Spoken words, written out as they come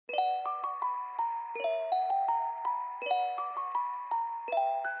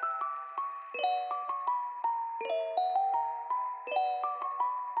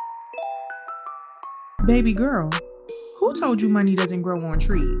Baby girl, who told you money doesn't grow on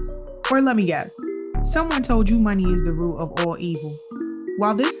trees? Or let me guess, someone told you money is the root of all evil.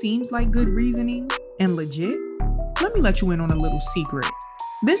 While this seems like good reasoning and legit, let me let you in on a little secret.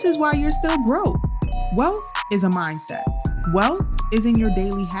 This is why you're still broke. Wealth is a mindset. Wealth is in your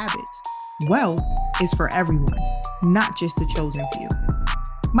daily habits. Wealth is for everyone, not just the chosen few.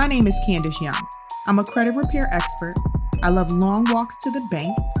 My name is Candace Young. I'm a credit repair expert. I love long walks to the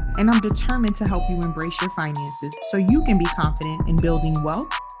bank, and I'm determined to help you embrace your finances so you can be confident in building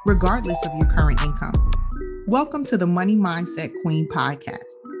wealth regardless of your current income. Welcome to the Money Mindset Queen podcast.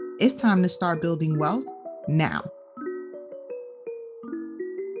 It's time to start building wealth now.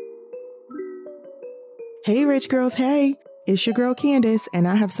 Hey, rich girls. Hey, it's your girl Candace, and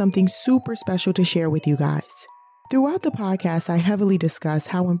I have something super special to share with you guys. Throughout the podcast, I heavily discuss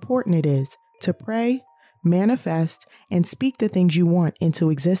how important it is to pray, manifest, and speak the things you want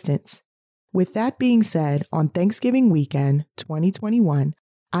into existence. With that being said, on Thanksgiving weekend 2021,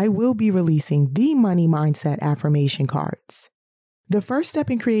 I will be releasing the Money Mindset affirmation cards. The first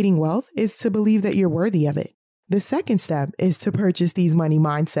step in creating wealth is to believe that you're worthy of it. The second step is to purchase these Money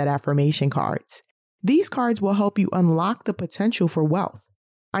Mindset affirmation cards. These cards will help you unlock the potential for wealth.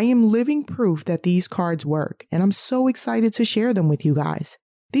 I am living proof that these cards work, and I'm so excited to share them with you guys.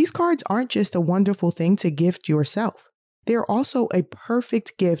 These cards aren't just a wonderful thing to gift yourself. They're also a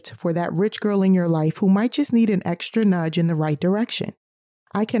perfect gift for that rich girl in your life who might just need an extra nudge in the right direction.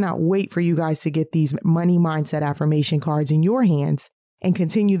 I cannot wait for you guys to get these Money Mindset affirmation cards in your hands and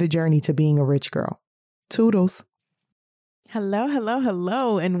continue the journey to being a rich girl. Toodles.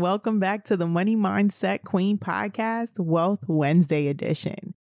 Hello, and welcome back to the Money Mindset Queen podcast, Wealth Wednesday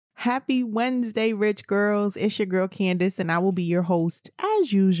edition. Happy Wednesday, rich girls. It's your girl Candace, and I will be your host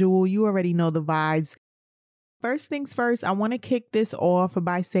as usual. You already know the vibes. First things first, I want to kick this off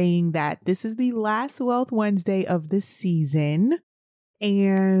by saying that this is the last Wealth Wednesday of the season,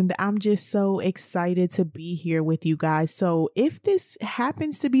 and I'm just so excited to be here with you guys. So if this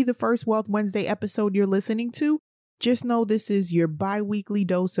happens to be the first Wealth Wednesday episode you're listening to, just know this is your bi-weekly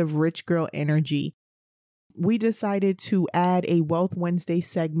dose of rich girl energy. We decided to add a Wealth Wednesday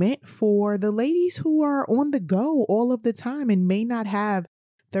segment for the ladies who are on the go all of the time and may not have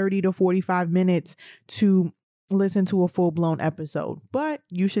 30 to 45 minutes to listen to a full-blown episode. But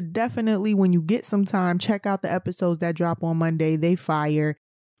you should definitely, when you get some time, check out the episodes that drop on Monday. They fire.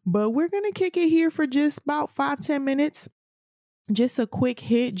 But we're going to kick it here for just about 5-10 minutes. Just a quick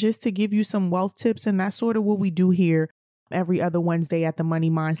hit just to give you some wealth tips. And that's sort of what we do here every other Wednesday at the Money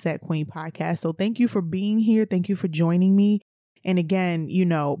Mindset Queen podcast. So thank you for being here. Thank you for joining me. And again,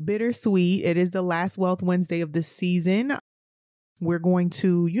 bittersweet. It is the last Wealth Wednesday of the season. We're going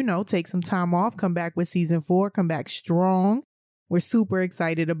to, take some time off, come back with season 4, come back strong. We're super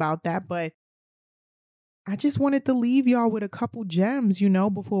excited about that. But I just wanted to leave y'all with a couple gems,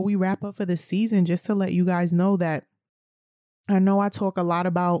 before we wrap up for the season, just to let you guys know that I know I talk a lot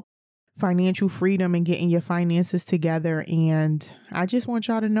about financial freedom and getting your finances together. And I just want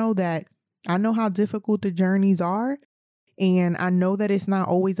y'all to know that I know how difficult the journeys are. And I know that it's not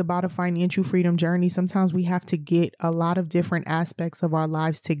always about a financial freedom journey. Sometimes we have to get a lot of different aspects of our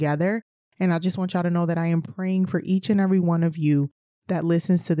lives together. And I just want y'all to know that I am praying for each and every one of you that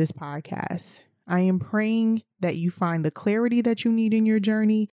listens to this podcast. I am praying that you find the clarity that you need in your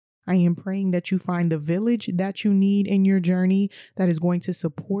journey. I am praying that you find the village that you need in your journey that is going to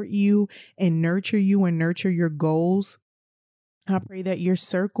support you and nurture your goals. I pray that your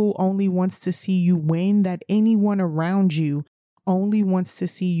circle only wants to see you win, that anyone around you only wants to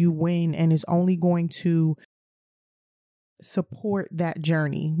see you win and is only going to support that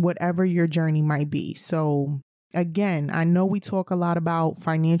journey, whatever your journey might be. So again, I know we talk a lot about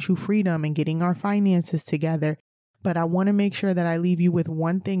financial freedom and getting our finances together, but I want to make sure that I leave you with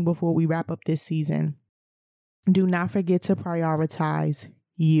one thing before we wrap up this season. Do not forget to prioritize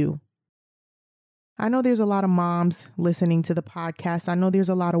you. I know there's a lot of moms listening to the podcast. I know there's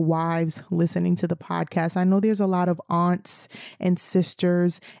a lot of wives listening to the podcast. I know there's a lot of aunts and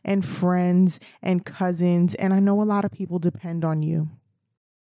sisters and friends and cousins. And I know a lot of people depend on you.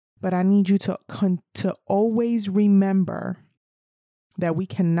 But I need you to always remember that we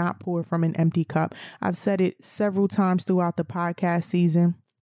cannot pour from an empty cup. I've said it several times throughout the podcast season,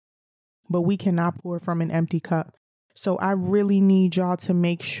 but we cannot pour from an empty cup. So I really need y'all to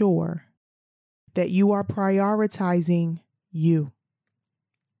make sure that you are prioritizing you.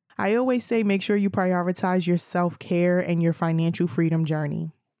 I always say, make sure you prioritize your self-care and your financial freedom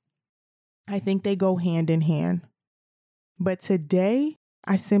journey. I think they go hand in hand. But today,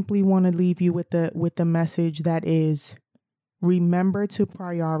 I simply want to leave you with the message that is, remember to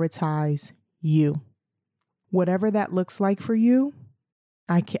prioritize you. whatever that looks like for you,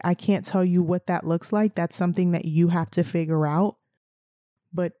 I can't tell you what that looks like. That's something that you have to figure out.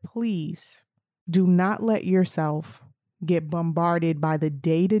 But please do not let yourself get bombarded by the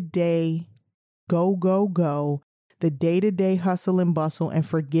day-to-day go, the day-to-day hustle and bustle, and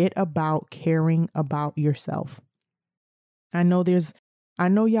forget about caring about yourself. I know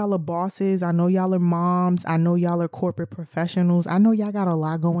y'all are bosses. I know y'all are moms. I know y'all are corporate professionals. I know y'all got a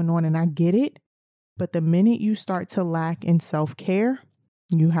lot going on, and I get it. But the minute you start to lack in self-care,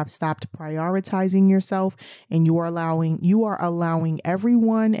 you have stopped prioritizing yourself, and you are allowing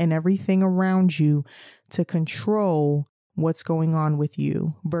everyone and everything around you to control what's going on with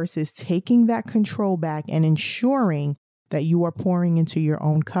you, versus taking that control back and ensuring that you are pouring into your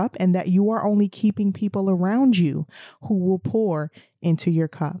own cup, and that you are only keeping people around you who will pour into your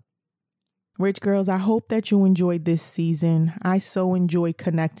cup. Rich girls, I hope that you enjoyed this season. I so enjoyed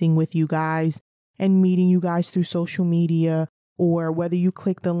connecting with you guys and meeting you guys through social media, or whether you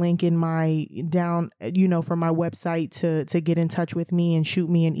click the link in my for my website to get in touch with me and shoot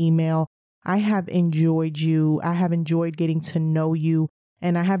me an email. I have enjoyed you. I have enjoyed getting to know you.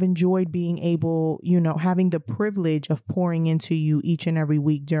 And I have enjoyed being able, having the privilege of pouring into you each and every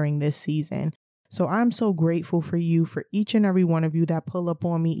week during this season. So I'm so grateful for you, for each and every one of you that pull up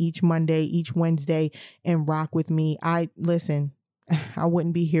on me each Monday, each Wednesday, and rock with me. I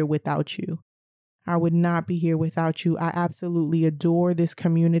wouldn't be here without you. I would not be here without you. I absolutely adore this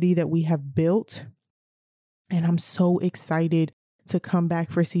community that we have built. And I'm so excited to come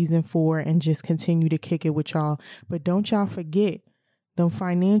back for season 4 and just continue to kick it with y'all. But don't y'all forget, them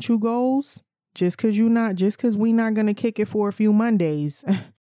financial goals, just because we not going to kick it for a few Mondays.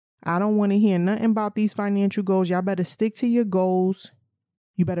 I don't want to hear nothing about these financial goals. Y'all better stick to your goals.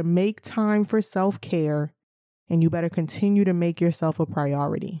 You better make time for self-care, and you better continue to make yourself a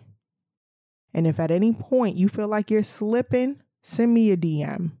priority. And if at any point you feel like you're slipping, send me a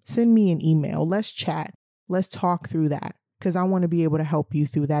DM, send me an email. Let's chat. Let's talk through that, because I want to be able to help you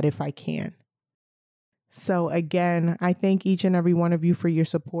through that if I can. So again, I thank each and every one of you for your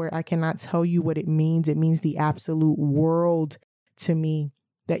support. I cannot tell you what it means. It means the absolute world to me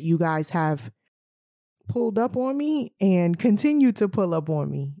that you guys have pulled up on me and continue to pull up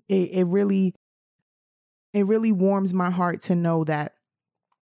on me. It really warms my heart to know that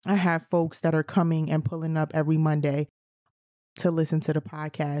I have folks that are coming and pulling up every Monday to listen to the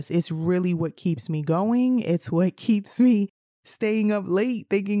podcast. It's really what keeps me going. It's what keeps me staying up late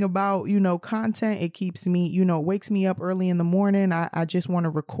thinking about, content. It keeps me, wakes me up early in the morning. I just want to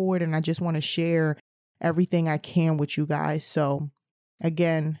record, and I just want to share everything I can with you guys. So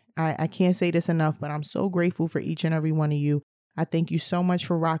again, I can't say this enough, but I'm so grateful for each and every one of you. I thank you so much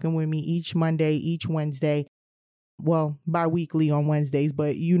for rocking with me each Monday, each Wednesday. Well, bi-weekly on Wednesdays,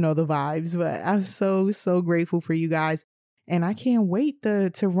 but you know the vibes. But I'm so, so grateful for you guys. And I can't wait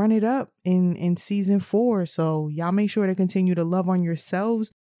to run it up in season 4. So y'all make sure to continue to love on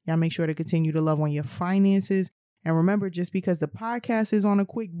yourselves. Y'all make sure to continue to love on your finances. And remember, just because the podcast is on a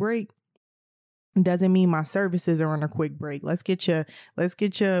quick break doesn't mean my services are on a quick break. Let's get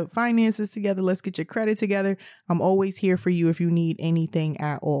your finances together. Let's get your credit together. I'm always here for you if you need anything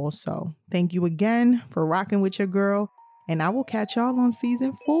at all. So thank you again for rocking with your girl. And I will catch y'all on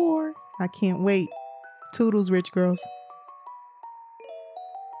season 4. I can't wait. Toodles, rich girls.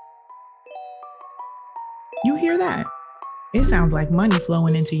 You hear that? It sounds like money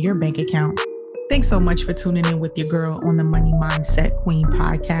flowing into your bank account. Thanks so much for tuning in with your girl on the Money Mindset Queen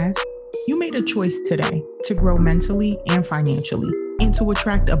podcast. You made a choice today to grow mentally and financially and to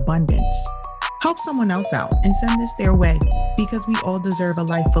attract abundance. Help someone else out and send this their way, because we all deserve a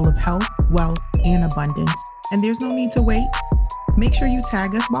life full of health, wealth, and abundance. And there's no need to wait. Make sure you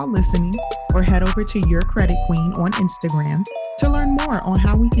tag us while listening, or head over to Your Credit Queen on Instagram to learn more on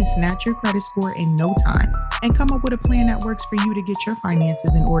how we can snatch your credit score in no time and come up with a plan that works for you to get your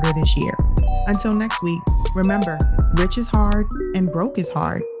finances in order this year. Until next week, remember, rich is hard and broke is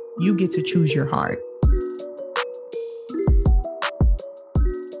hard. You get to choose your hard.